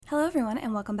Hello, everyone,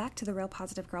 and welcome back to the Real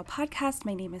Positive Girl podcast.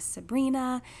 My name is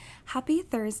Sabrina. Happy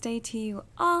Thursday to you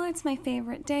all. It's my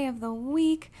favorite day of the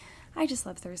week. I just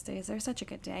love Thursdays. They're such a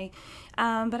good day.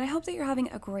 But I hope that you're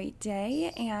having a great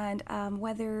day. And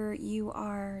whether you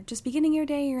are just beginning your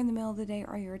day, you're in the middle of the day,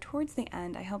 or you're towards the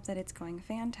end, I hope that it's going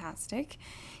fantastic.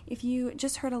 If you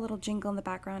just heard a little jingle in the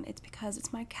background, it's because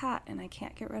it's my cat and I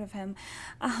can't get rid of him.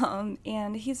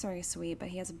 And he's very sweet, but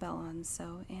he has a bell on,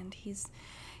 and he's,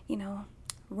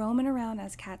 roaming around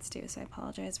as cats do, so I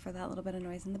apologize for that little bit of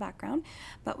noise in the background,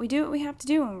 but we do what we have to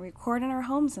do when we record in our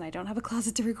homes, and I don't have a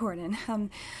closet to record in.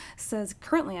 So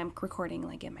currently I'm recording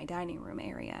in my dining room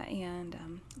area,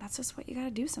 and that's just what you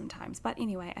gotta do sometimes. But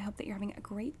anyway, I hope that you're having a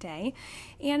great day,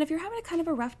 and if you're having a kind of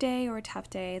a rough day or a tough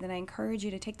day, then I encourage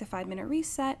you to take the 5-minute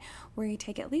reset, where you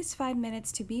take at least 5 minutes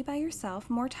to be by yourself,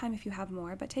 more time if you have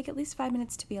more, but take at least 5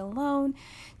 minutes to be alone,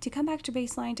 to come back to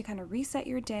baseline, to kind of reset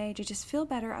your day, to just feel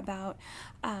better about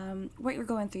what you're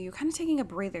going through. You're kind of taking a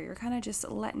breather. You're kind of just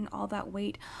letting all that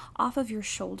weight off of your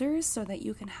shoulders so that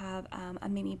you can have a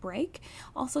mini break.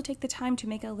 Also, take the time to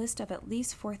make a list of at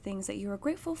least 4 things that you are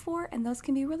grateful for, and those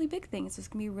can be really big things. Those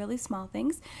can be really small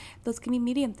things. Those can be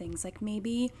medium things, like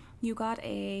maybe you got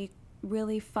a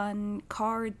really fun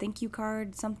card, thank you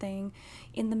card, something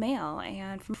in the mail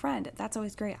and from a friend. That's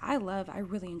always great. I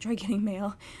really enjoy getting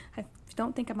mail. I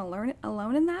don't think I'm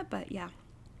alone in that, but yeah.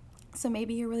 So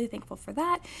maybe you're really thankful for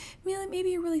that. Maybe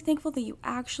you're really thankful that you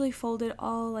actually folded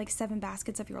all 7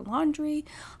 baskets of your laundry.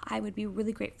 I would be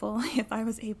really grateful if I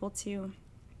was able to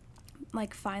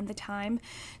find the time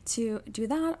to do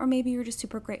that. Or maybe you're just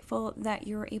super grateful that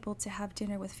you're able to have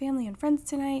dinner with family and friends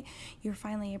tonight. You're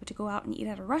finally able to go out and eat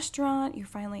at a restaurant. You're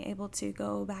finally able to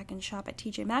go back and shop at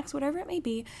TJ Maxx, whatever it may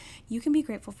be. You can be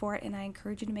grateful for it, and I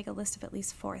encourage you to make a list of at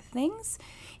least 4 things.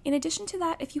 In addition to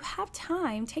that, if you have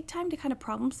time, take time to kind of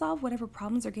problem solve whatever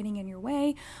problems are getting in your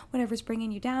way, whatever's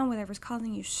bringing you down, whatever's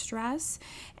causing you stress.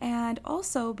 And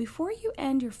also, before you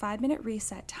end your 5-minute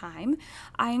reset time,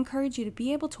 I encourage you to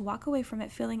be able to walk away from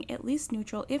it feeling at least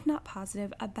neutral, if not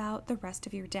positive, about the rest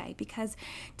of your day. Because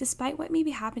despite what may be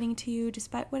happening to you,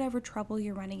 despite whatever trouble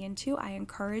you're running into, I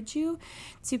encourage you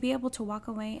to be able to walk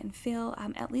away and feel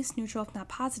at least neutral, if not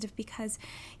positive, because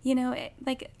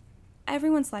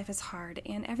everyone's life is hard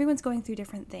and everyone's going through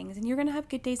different things, and you're going to have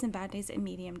good days and bad days and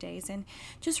medium days. And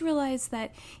just realize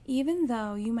that even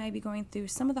though you might be going through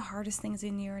some of the hardest things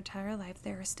in your entire life,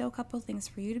 there are still a couple of things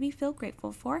for you to feel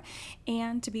grateful for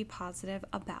and to be positive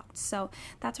about. So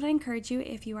that's what I encourage you.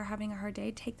 If you are having a hard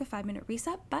day, take the 5-minute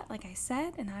reset. But like I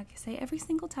said, and I say every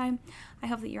single time, I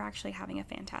hope that you're actually having a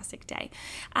fantastic day.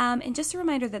 And just a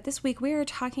reminder that this week we are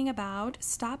talking about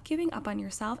stop giving up on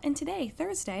yourself. And today,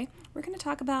 Thursday, we're going to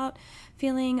talk about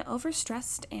feeling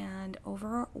overstressed and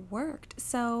overworked.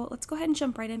 So let's go ahead and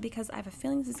jump right in, because I have a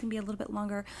feeling this is going to be a little bit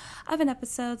longer of an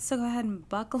episode. So go ahead and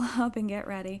buckle up and get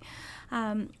ready.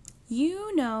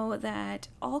 You know that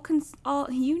all consuming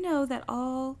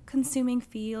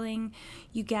feeling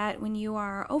you get when you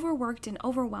are overworked and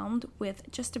overwhelmed with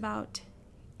just about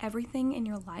everything in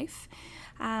your life.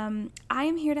 I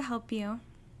am here to help you.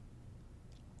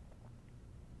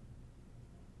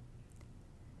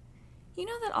 You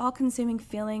know that all-consuming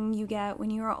feeling you get when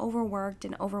you are overworked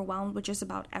and overwhelmed with just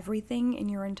about everything in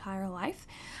your entire life?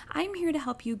 I'm here to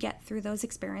help you get through those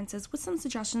experiences with some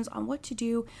suggestions on what to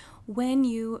do when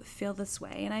you feel this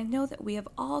way. And I know that we have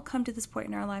all come to this point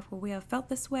in our life where we have felt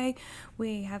this way.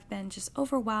 We have been just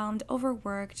overwhelmed,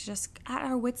 overworked, just at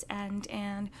our wits' end,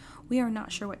 and we are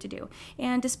not sure what to do.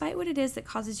 And despite what it is that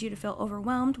causes you to feel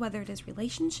overwhelmed, whether it is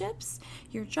relationships,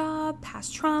 your job,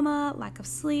 past trauma, lack of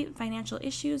sleep, financial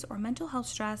issues, or mental health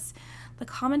stress, the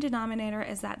common denominator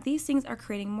is that these things are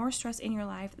creating more stress in your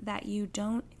life that you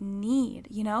don't need.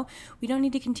 We don't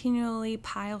need to continually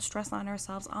pile stress on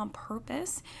ourselves on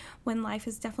purpose when life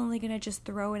is definitely going to just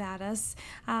throw it at us,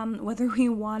 whether we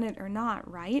want it or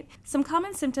not, right? Some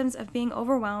common symptoms of being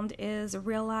overwhelmed is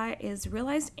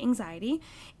realized anxiety,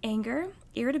 anger,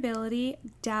 irritability,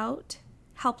 doubt,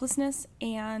 helplessness,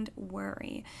 and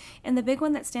worry. And the big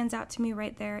one that stands out to me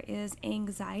right there is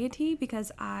anxiety,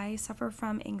 because I suffer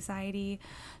from anxiety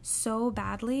so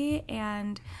badly,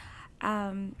 and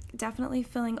definitely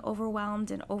feeling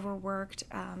overwhelmed and overworked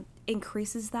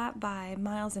increases that by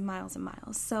miles and miles and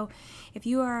miles. So if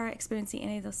you are experiencing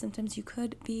any of those symptoms, you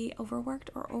could be overworked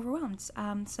or overwhelmed.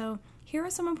 So here are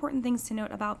some important things to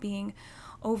note about being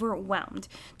overwhelmed.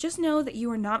 Just know that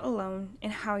you are not alone in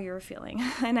how you're feeling.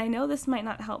 And I know this might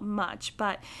not help much,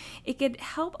 but it could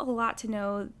help a lot to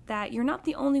know that you're not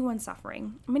the only one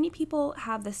suffering. Many people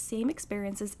have the same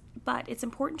experiences, but it's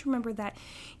important to remember that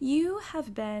you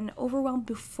have been overwhelmed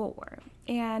before.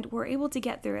 and we're able to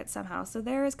get through it somehow. So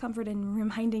there is comfort in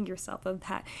reminding yourself of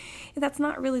that. That's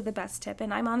not really the best tip,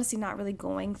 and I'm honestly not really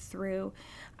going through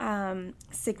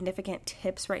significant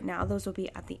tips right now. Those will be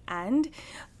at the end,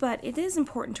 but it is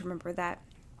important to remember that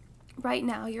right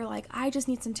now you're like, I just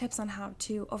need some tips on how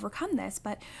to overcome this.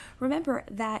 But remember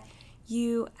that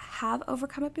you have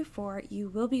overcome it before, you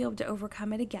will be able to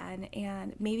overcome it again,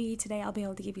 and maybe today I'll be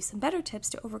able to give you some better tips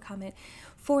to overcome it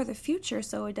for the future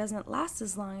so it doesn't last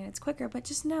as long and it's quicker. But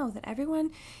just know that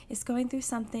everyone is going through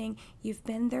something, you've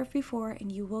been there before,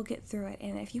 and you will get through it.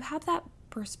 And if you have that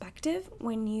perspective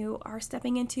when you are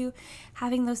stepping into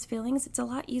having those feelings, it's a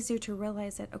lot easier to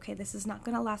realize that, okay, this is not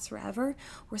going to last forever.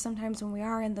 Or sometimes when we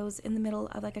are in the middle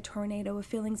of like a tornado of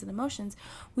feelings and emotions,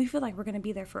 we feel like we're going to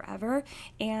be there forever,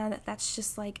 and that's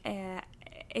just like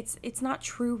it's not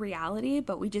true reality,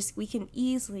 but we can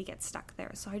easily get stuck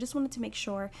there. So I just wanted to make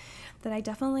sure that I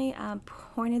definitely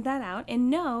pointed that out, and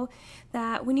know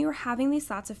that when you're having these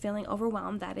thoughts of feeling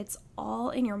overwhelmed, that it's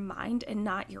all in your mind and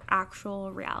not your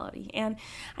actual reality. And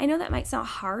I know that might sound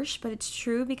harsh, but it's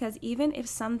true, because even if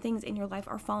some things in your life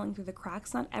are falling through the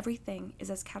cracks, not everything is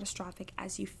as catastrophic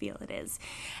as you feel it is.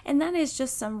 And that is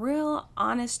just some real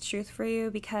honest truth for you,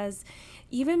 because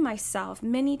even myself,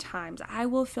 many times I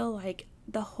will feel like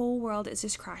the whole world is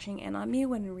just crashing in on me,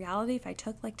 when in reality, if I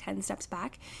took like 10 steps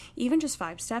back, even just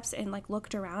 5 steps, and like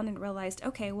looked around and realized,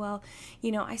 okay, well,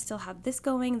 I still have this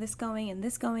going, and this going, and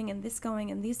this going, and this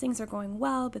going, and these things are going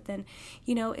well. But then,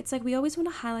 it's like we always want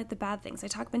to highlight the bad things.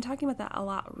 Been talking about that a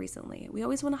lot recently. We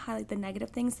always want to highlight the negative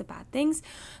things, the bad things,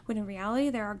 when in reality,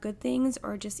 there are good things,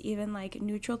 or just even like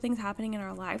neutral things happening in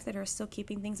our life that are still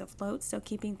keeping things afloat, still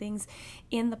keeping things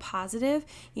in the positive,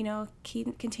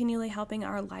 keep continually helping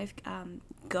our life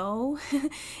go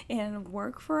and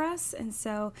work for us. And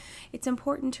so it's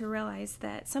important to realize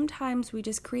that sometimes we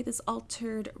just create this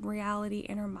altered reality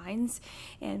in our minds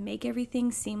and make everything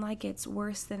seem like it's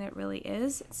worse than it really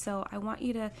is. So I want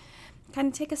you to kind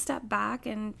of take a step back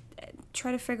and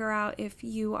try to figure out if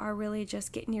you are really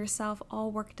just getting yourself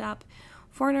all worked up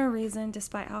for no reason,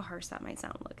 despite how harsh that might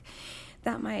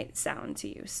sound to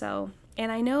you. So, and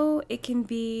I know it can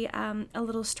be a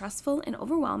little stressful and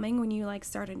overwhelming when you like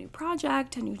start a new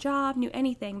project, a new job, new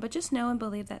anything, but just know and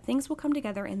believe that things will come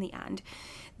together in the end.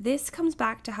 This comes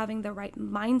back to having the right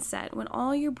mindset, when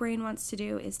all your brain wants to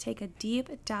do is take a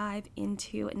deep dive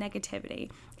into negativity,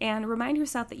 and remind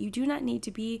yourself that you do not need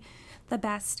to be the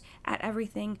best at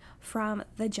everything from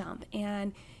the jump.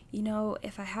 And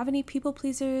if I have any people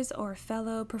pleasers or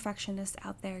fellow perfectionists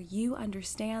out there, you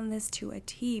understand this to a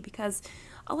T, because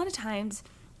a lot of times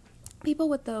people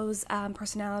with those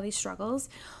personality struggles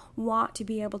want to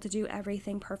be able to do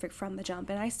everything perfect from the jump.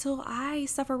 And I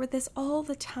suffer with this all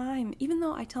the time, even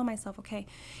though I tell myself, okay,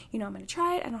 I'm going to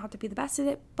try it. I don't have to be the best at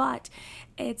it, but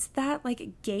it's that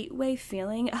like gateway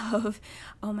feeling of,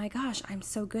 oh my gosh, I'm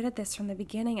so good at this from the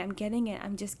beginning. I'm getting it.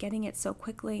 I'm just getting it so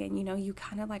quickly. And, you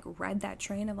kind of like ride that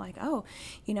train of like, oh,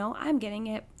 I'm getting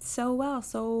it so well,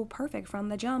 so perfect from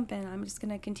the jump. And I'm just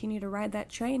going to continue to ride that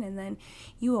train. And then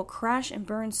you will crash and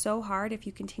burn so hard if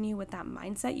you continue with that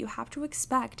mindset. You have to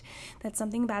expect that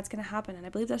something bad's going to happen. And I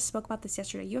believe that I spoke about this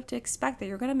yesterday. You have to expect that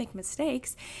you're going to make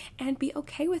mistakes and be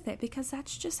okay with it, because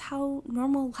that's just how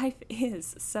normal life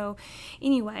is. So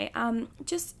anyway,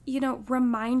 just,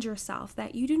 remind yourself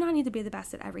that you do not need to be the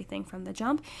best at everything from the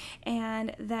jump,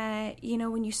 and that,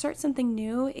 when you start something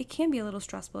new, it can be a little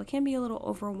stressful. It can be a little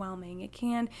overwhelming. It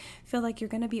can feel like you're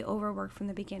going to be overworked from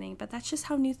the beginning, but that's just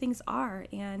how new things are.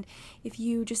 And if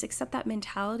you just accept that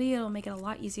mentality, it'll make it a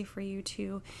lot easier for you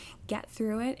to get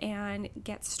through it and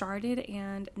get started,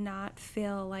 and not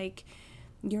feel like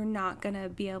you're not going to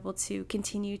be able to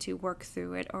continue to work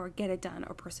through it or get it done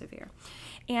or persevere.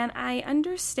 And I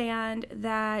understand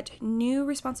that new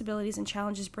responsibilities and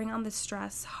challenges bring on the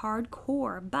stress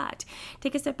hardcore, but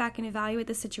take a step back and evaluate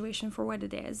the situation for what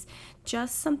it is.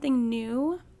 Just something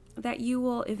new that you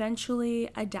will eventually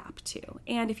adapt to.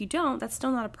 And if you don't, that's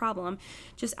still not a problem.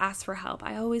 Just ask for help.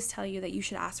 I always tell you that you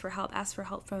should ask for help. Ask for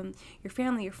help from your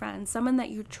family, your friends, someone that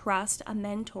you trust, a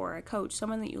mentor, a coach,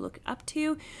 someone that you look up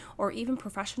to, or even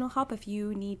professional help if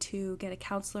you need to get a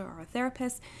counselor or a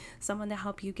therapist, someone to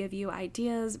help you, give you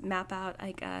ideas, map out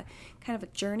like a kind of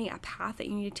a journey, a path that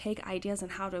you need to take, ideas on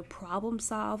how to problem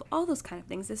solve, all those kind of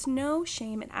things. There's no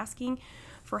shame in asking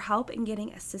for help and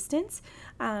getting assistance.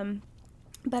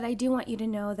 But I do want you to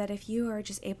know that if you are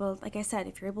just able, like I said,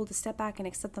 if you're able to step back and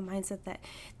accept the mindset that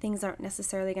things aren't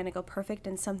necessarily going to go perfect,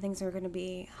 and some things are going to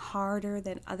be harder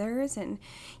than others, and,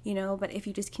 but if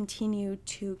you just continue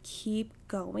to keep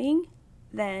going,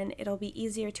 then it'll be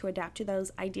easier to adapt to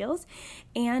those ideals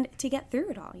and to get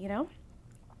through it all,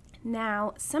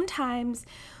 Now, sometimes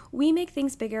we make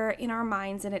things bigger in our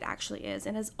minds than it actually is.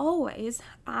 And as always,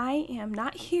 I am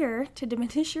not here to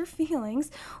diminish your feelings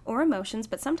or emotions,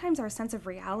 but sometimes our sense of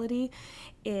reality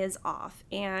is off.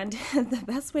 And the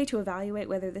best way to evaluate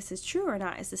whether this is true or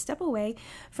not is to step away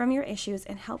from your issues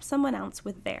and help someone else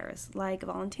with theirs, like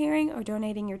volunteering or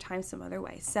donating your time some other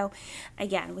way. So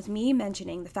again, with me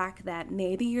mentioning the fact that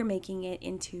maybe you're making it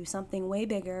into something way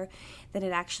bigger than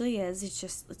it actually is,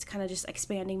 it's kind of just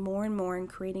expanding more and more and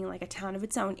creating like a town of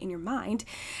its own in your mind.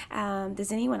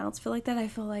 Does anyone else feel like that? I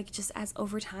feel like just as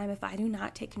over time, if I do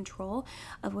not take control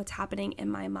of what's happening in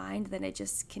my mind, then it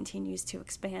just continues to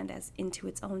expand as into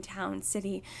its own town,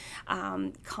 city,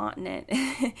 continent.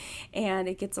 And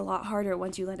it gets a lot harder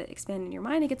once you let it expand in your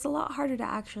mind. It gets a lot harder to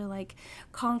actually like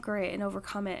conquer it and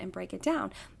overcome it and break it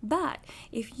down. But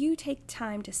if you take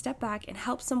time to step back and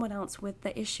help someone else with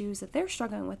the issues that they're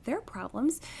struggling with, their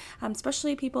problems,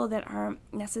 especially people that aren't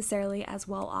necessarily as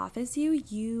well off as you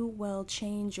will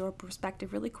change your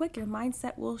perspective really quick. Your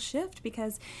mindset will shift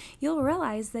because you'll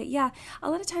realize that, a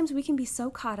lot of times we can be so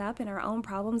caught up in our own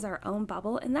problems, our own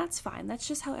bubble, and that's fine. That's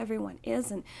just how everyone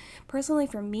is. And personally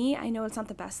for me, I know it's not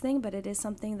the best thing, but it is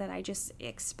something that I just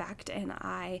expect, and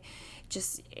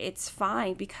it's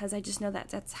fine because I just know that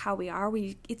that's how we are.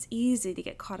 It's easy to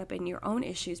get caught up in your own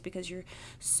issues because you're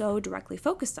so directly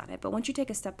focused on it. But once you take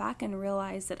a step back and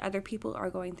realize that other people are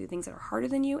going through things that are harder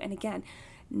than you, and again,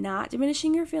 not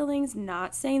diminishing your feelings,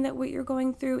 not saying that what you're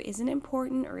going through isn't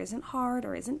important or isn't hard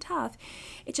or isn't tough.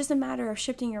 It's just a matter of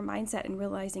shifting your mindset and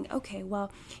realizing, okay,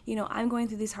 well, I'm going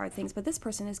through these hard things, but this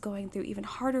person is going through even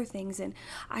harder things, and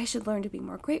I should learn to be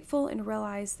more grateful and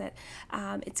realize that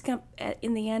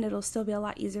in the end, it'll still be a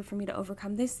lot easier for me to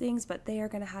overcome these things, but they are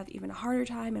going to have even a harder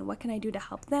time, and what can I do to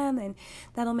help them? And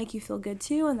that'll make you feel good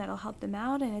too, and that'll help them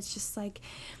out. And it's just like,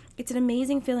 it's an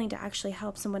amazing feeling to actually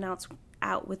help someone else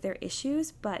out with their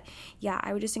issues. But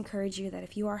I would just encourage you that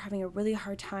if you are having a really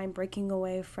hard time breaking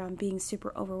away from being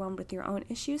super overwhelmed with your own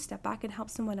issues, step back and help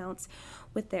someone else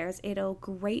with theirs. It'll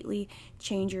greatly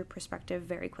change your perspective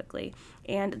very quickly.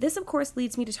 And this, of course,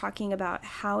 leads me to talking about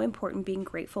how important being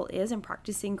grateful is, and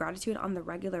practicing gratitude on the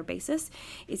regular basis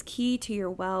is key to your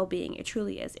well-being. It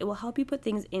truly is. It will help you put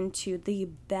things into the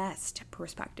best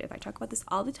perspective. I talk about this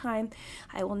all the time.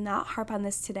 I will not harp on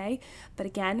this today, but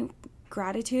again,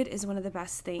 gratitude is one of the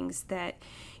best things that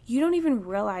you don't even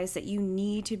realize that you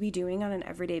need to be doing on an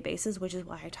everyday basis, which is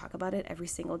why I talk about it every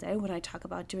single day. When I talk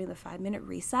about doing the 5-minute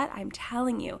reset, I'm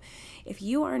telling you, if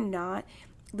you are not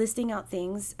listing out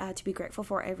things to be grateful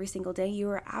for every single day, you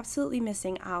are absolutely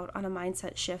missing out on a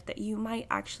mindset shift that you might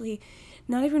actually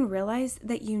not even realize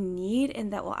that you need,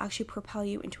 and that will actually propel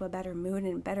you into a better mood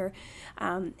and better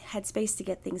headspace to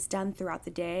get things done throughout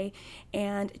the day,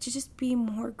 and to just be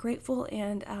more grateful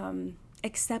and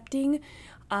accepting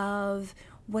of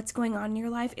what's going on in your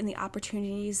life and the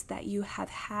opportunities that you have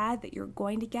had, that you're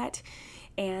going to get,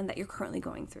 and that you're currently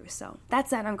going through. So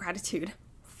that's that on gratitude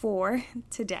for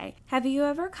today. Have you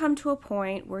ever come to a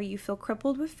point where you feel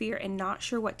crippled with fear and not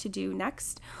sure what to do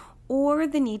next, or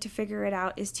the need to figure it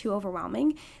out is too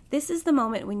overwhelming? This is the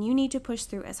moment when you need to push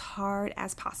through as hard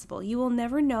as possible. You will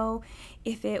never know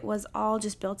if it was all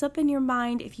just built up in your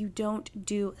mind if you don't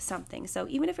do something. So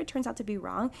even if it turns out to be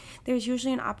wrong, there's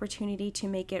usually an opportunity to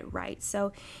make it right.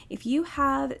 So if you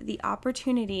have the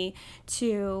opportunity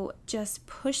to just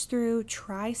push through,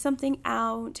 try something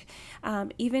out,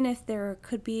 even if there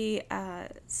could be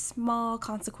small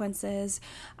consequences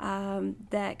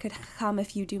that could come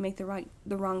if you do make the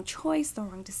wrong choice, the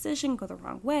wrong decision, go the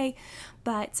wrong way.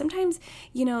 But sometimes,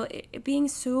 being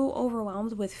so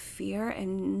overwhelmed with fear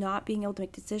and not being able to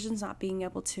make decisions, not being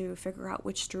able to figure out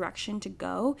which direction to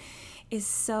go is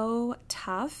so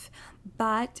tough.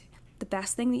 But the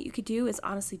best thing that you could do is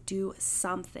honestly do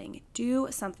something. Do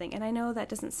something. And I know that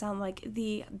doesn't sound like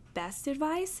the best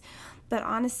advice, but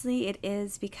honestly it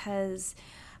is, because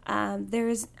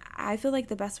I feel like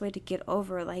the best way to get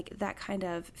over like that kind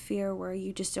of fear where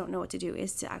you just don't know what to do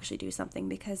is to actually do something,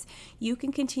 because you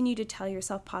can continue to tell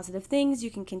yourself positive things. You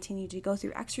can continue to go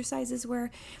through exercises where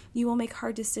you will make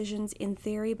hard decisions in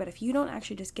theory, but if you don't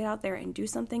actually just get out there and do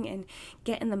something and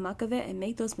get in the muck of it and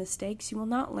make those mistakes, you will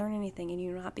not learn anything, and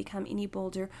you will not become any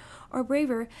bolder or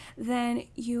braver than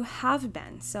you have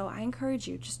been. So I encourage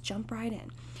you, just jump right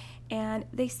in. And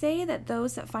they say that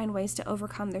those that find ways to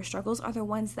overcome their struggles are the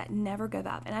ones that never give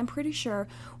up. And I'm pretty sure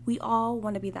we all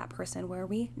want to be that person where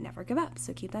we never give up.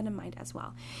 So keep that in mind as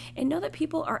well. And know that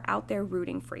people are out there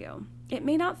rooting for you. It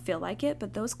may not feel like it,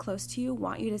 but those close to you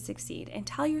want you to succeed. And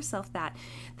tell yourself that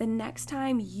the next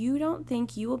time you don't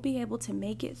think you will be able to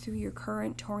make it through your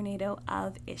current tornado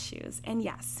of issues. And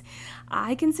yes,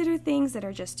 I consider things that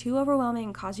are just too overwhelming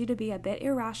and cause you to be a bit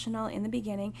irrational in the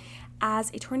beginning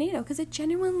as a tornado, because it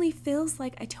genuinely feels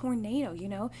like a tornado, you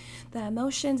know? The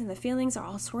emotions and the feelings are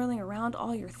all swirling around,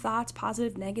 all your thoughts,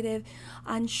 positive, negative,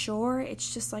 unsure.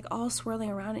 It's just like all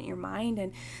swirling around in your mind.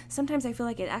 And sometimes I feel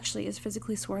like it actually is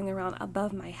physically swirling around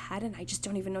above my head, and I just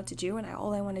don't even know what to do. And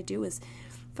all I want to do is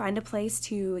find a place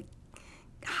to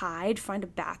hide, find a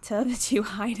bathtub to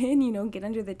hide in, you know, get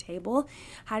under the table,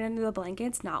 hide under the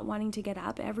blankets, not wanting to get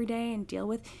up every day and deal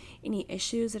with any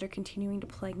issues that are continuing to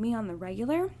plague me on the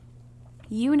regular.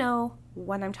 You know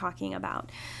what I'm talking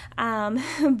about.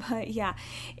 But yeah,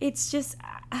 it's just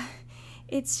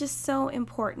so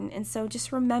important. And so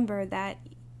just remember that.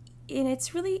 And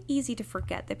it's really easy to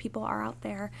forget that people are out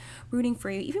there rooting for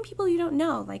you, even people you don't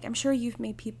know. Like, I'm sure you've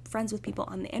made friends with people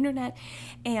on the internet,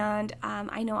 and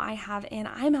I know I have, and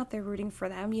I'm out there rooting for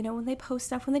them. You know, when they post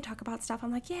stuff, when they talk about stuff,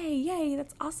 I'm like, yay,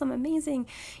 that's awesome, amazing.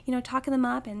 You know, talking them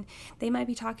up, and they might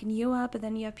be talking you up. But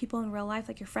then you have people in real life,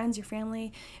 like your friends, your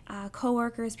family,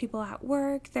 coworkers, people at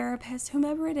work, therapists,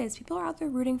 whomever it is. People are out there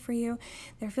rooting for you.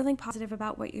 They're feeling positive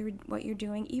about what you're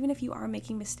doing, even if you are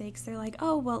making mistakes. They're like,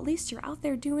 oh, well, at least you're out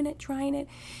there doing it, trying it,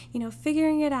 you know,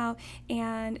 figuring it out.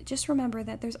 And just remember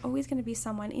that there's always going to be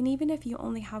someone, and even if you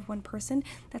only have one person,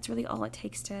 that's really all it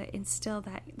takes to instill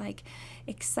that like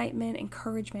excitement,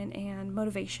 encouragement, and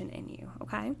motivation in you.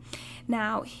 Okay,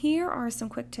 now here are some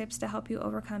quick tips to help you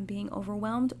overcome being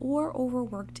overwhelmed or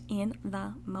overworked in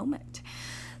the moment.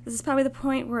 This is probably the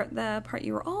part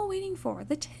you were all waiting for,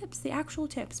 the tips, the actual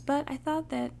tips. But I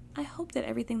hope that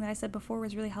everything that I said before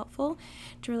was really helpful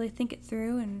to really think it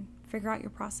through and figure out your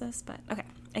process. But okay,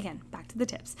 again, back to the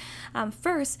tips.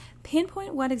 First,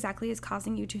 pinpoint what exactly is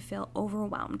causing you to feel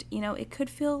overwhelmed. You know, it could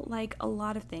feel like a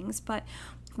lot of things, but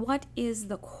what is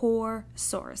the core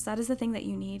source? That is the thing that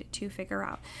you need to figure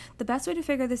out. The best way to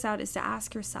figure this out is to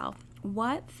ask yourself,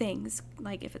 what things,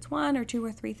 like if it's 1 or 2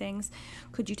 or 3 things,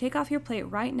 could you take off your plate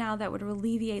right now that would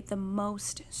alleviate the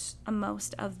most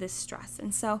of this stress?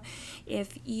 And so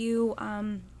if you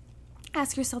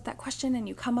ask yourself that question and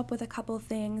you come up with a couple of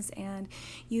things and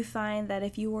you find that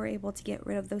if you were able to get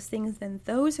rid of those things, then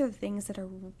those are the things that are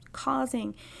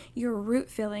causing your root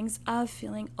feelings of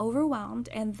feeling overwhelmed,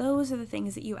 and those are the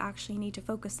things that you actually need to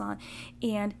focus on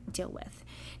and deal with.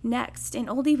 Next, an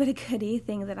oldie but a goodie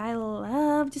thing that I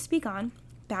love to speak on: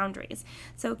 boundaries.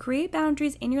 So create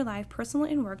boundaries in your life, personal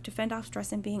and work, to fend off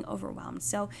stress and being overwhelmed.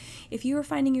 So if you are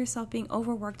finding yourself being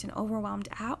overworked and overwhelmed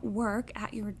at work,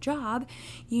 at your job,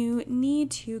 you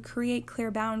need to create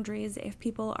clear boundaries. If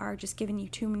people are just giving you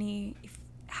too many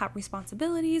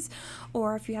responsibilities,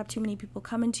 or if you have too many people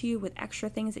coming to you with extra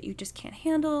things that you just can't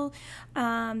handle,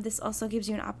 this also gives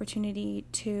you an opportunity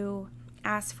to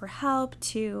ask for help,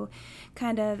 to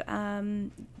kind of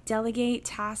delegate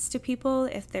tasks to people.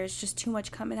 If there's just too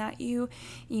much coming at you,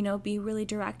 you know, be really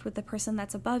direct with the person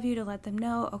that's above you to let them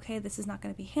know, okay, this is not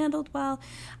going to be handled well.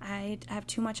 I have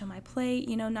too much on my plate.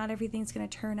 You know, not everything's going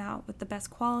to turn out with the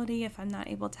best quality if I'm not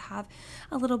able to have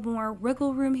a little more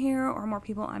wiggle room here, or more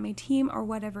people on my team, or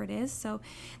whatever it is. So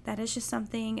that is just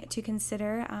something to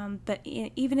consider. But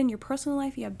even in your personal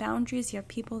life, you have boundaries. You have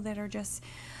people that are just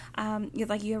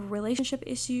you have relationship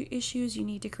issues, you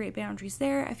need to create boundaries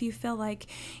there. If you feel like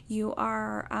you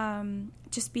are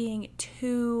just being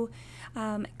too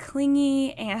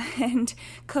clingy and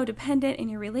codependent in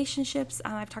your relationships,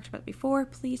 I've talked about it before.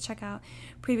 Please check out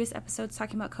previous episodes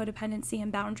talking about codependency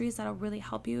and boundaries. That'll really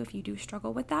help you if you do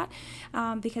struggle with that,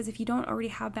 because if you don't already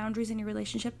have boundaries in your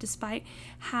relationship, despite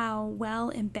how well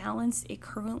and balanced it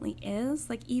currently is,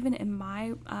 like even in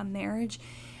my marriage,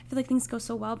 I feel like things go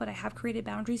so well, but I have created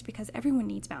boundaries because everyone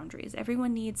needs boundaries.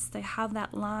 Everyone needs to have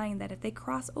that line that if they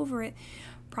cross over it,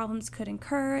 problems could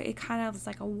incur. It kind of is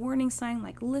like a warning sign,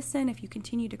 like, listen, if you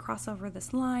continue to cross over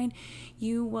this line,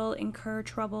 you will incur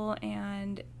trouble,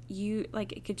 and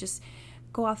it could just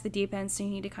go off the deep end. So you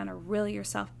need to kind of reel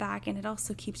yourself back, and it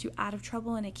also keeps you out of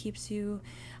trouble, and it keeps you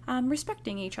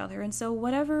respecting each other. And so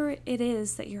whatever it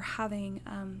is that you're having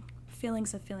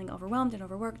feelings of feeling overwhelmed and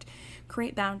overworked,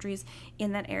 create boundaries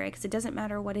in that area, because it doesn't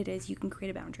matter what it is, you can create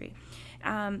a boundary.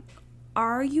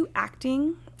 Are you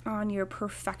acting on your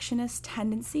perfectionist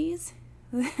tendencies?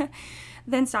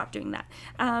 then stop doing that.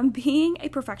 Being a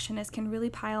perfectionist can really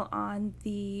pile on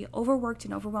the overworked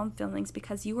and overwhelmed feelings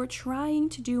because you are trying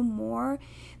to do more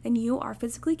than you are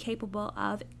physically capable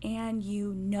of, and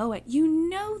you know it. You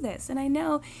know this, and I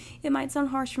know it might sound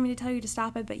harsh for me to tell you to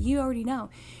stop it, but you already know.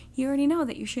 You already know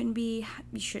that you shouldn't be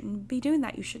doing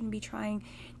that. You shouldn't be trying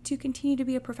to continue to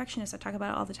be a perfectionist. I talk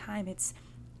about it all the time. It's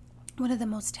one of the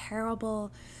most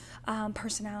terrible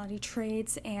personality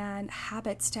traits and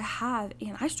habits to have,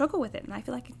 and I struggle with it, and I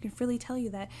feel like I can really tell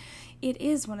you that it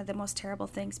is one of the most terrible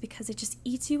things because it just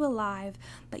eats you alive,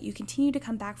 but you continue to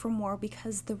come back for more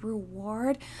because the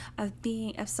reward of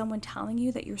someone telling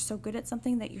you that you're so good at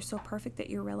something, that you're so perfect, that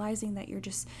you're realizing that you're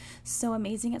just so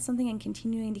amazing at something and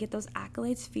continuing to get those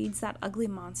accolades feeds that ugly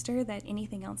monster that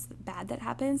anything else bad that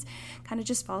happens kind of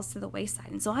just falls to the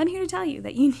wayside. And so I'm here to tell you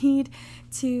that you need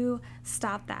to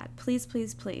stop that. Please,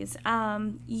 please, please.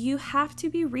 You have to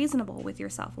be reasonable with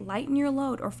yourself. Lighten your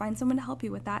load or find someone to help you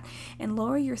with that, and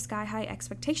lower your sky-high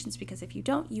expectations, because if you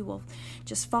don't, you will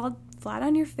just fall flat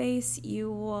on your face. You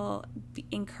will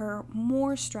incur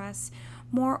more stress,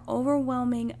 more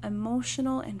overwhelming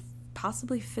emotional and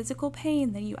possibly physical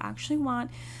pain than you actually want.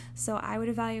 So I would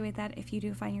evaluate that if you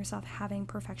do find yourself having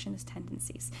perfectionist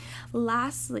tendencies.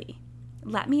 Lastly,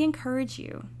 let me encourage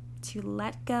you to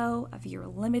let go of your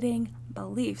limiting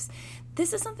beliefs.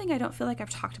 This is something I don't feel like I've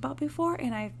talked about before,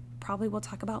 and I probably will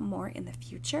talk about more in the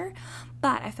future,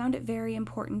 but I found it very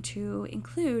important to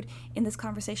include in this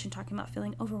conversation talking about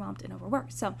feeling overwhelmed and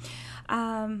overworked. So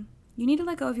you need to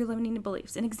let go of your limiting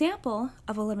beliefs. An example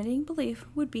of a limiting belief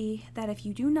would be that if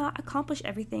you do not accomplish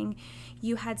everything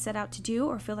you had set out to do,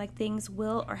 or feel like things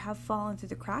will or have fallen through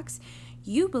the cracks,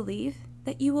 you believe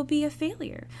that you will be a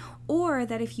failure, or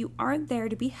that if you aren't there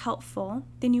to be helpful,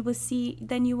 then you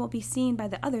will be seen by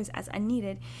the others as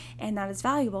unneeded and not as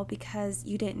valuable because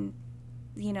you didn't,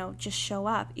 just show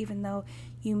up, even though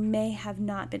you may have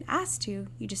not been asked to.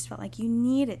 You just felt like you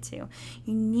needed to.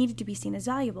 You needed to be seen as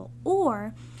valuable.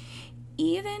 Or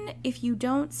even if you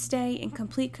don't stay in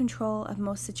complete control of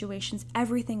most situations,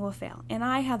 everything will fail. And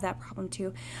I have that problem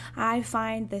too. I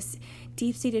find this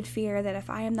deep-seated fear that if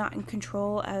I am not in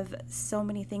control of so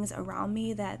many things around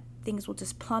me, that things will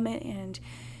just plummet and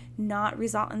not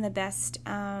result in the best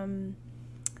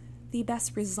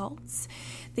results.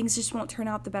 Things just won't turn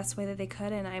out the best way that they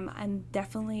could, and I'm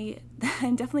definitely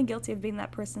guilty of being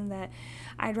that person that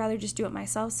I'd rather just do it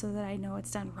myself so that I know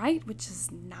it's done right, which is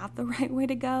not the right way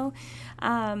to go.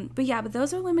 But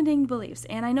those are limiting beliefs,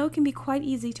 and I know it can be quite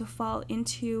easy to fall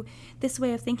into this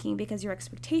way of thinking because your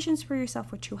expectations for yourself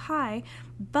were too high.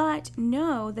 But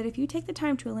know that if you take the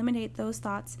time to eliminate those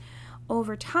thoughts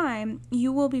over time,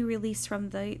 you will be released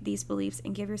from these beliefs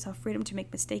and give yourself freedom to make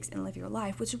mistakes and live your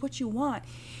life, which is what you want.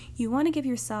 You want to give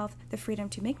yourself the freedom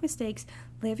to make mistakes,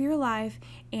 live your life,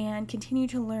 and continue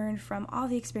to learn from all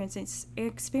the experiences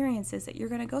that you're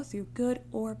going to go through, good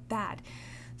or bad.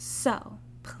 So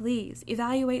please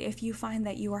evaluate if you find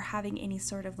that you are having any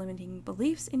sort of limiting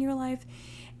beliefs in your life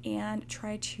and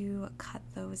try to cut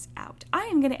those out. I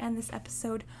am going to end this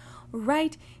episode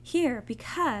right here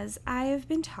because I've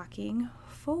been talking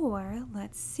for,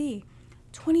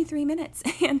 23 minutes.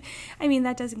 And I mean,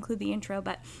 that does include the intro,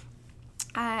 but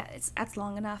that's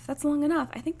long enough. That's long enough.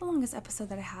 I think the longest episode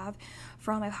that I have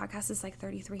for all my podcasts is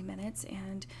 33 minutes,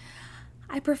 and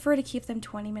I prefer to keep them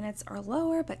 20 minutes or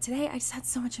lower, but today I just had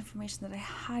so much information that I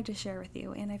had to share with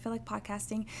you, and I feel like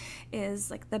podcasting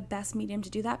is the best medium to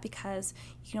do that because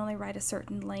you can only write a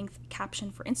certain length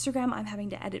caption for Instagram. I'm having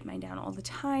to edit mine down all the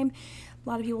time. A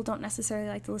lot of people don't necessarily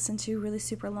like to listen to really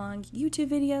super long YouTube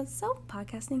videos, so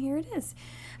podcasting, here it is.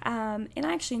 And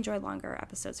I actually enjoy longer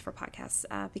episodes for podcasts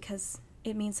because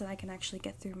it means that I can actually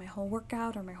get through my whole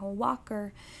workout or my whole walk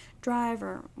or drive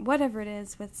or whatever it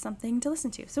is with something to listen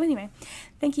to. So anyway,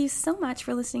 thank you so much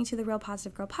for listening to the Real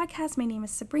Positive Girl podcast. My name is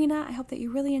Sabrina. I hope that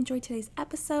you really enjoyed today's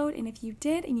episode, and if you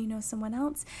did and you know someone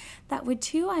else that would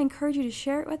too, I encourage you to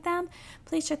share it with them.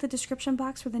 Please check the description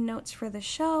box for the notes for the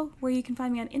show, where you can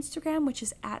find me on Instagram, which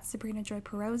is at Sabrina Joy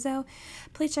Perozzo.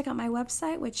 Please check out my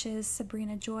website, which is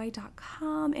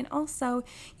sabrinajoy.com, and also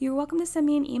you're welcome to send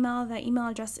me an email. The email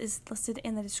address is listed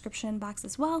in the description box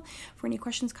as well for any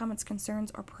questions, comments,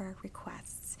 concerns, or prayer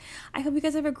requests. I hope you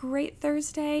guys have a great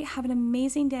Thursday. Have an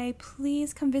amazing day.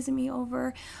 Please come visit me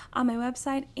over on my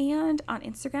website and on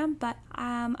Instagram. But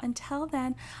until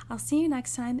then, I'll see you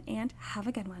next time and have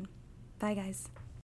a good one. Bye, guys.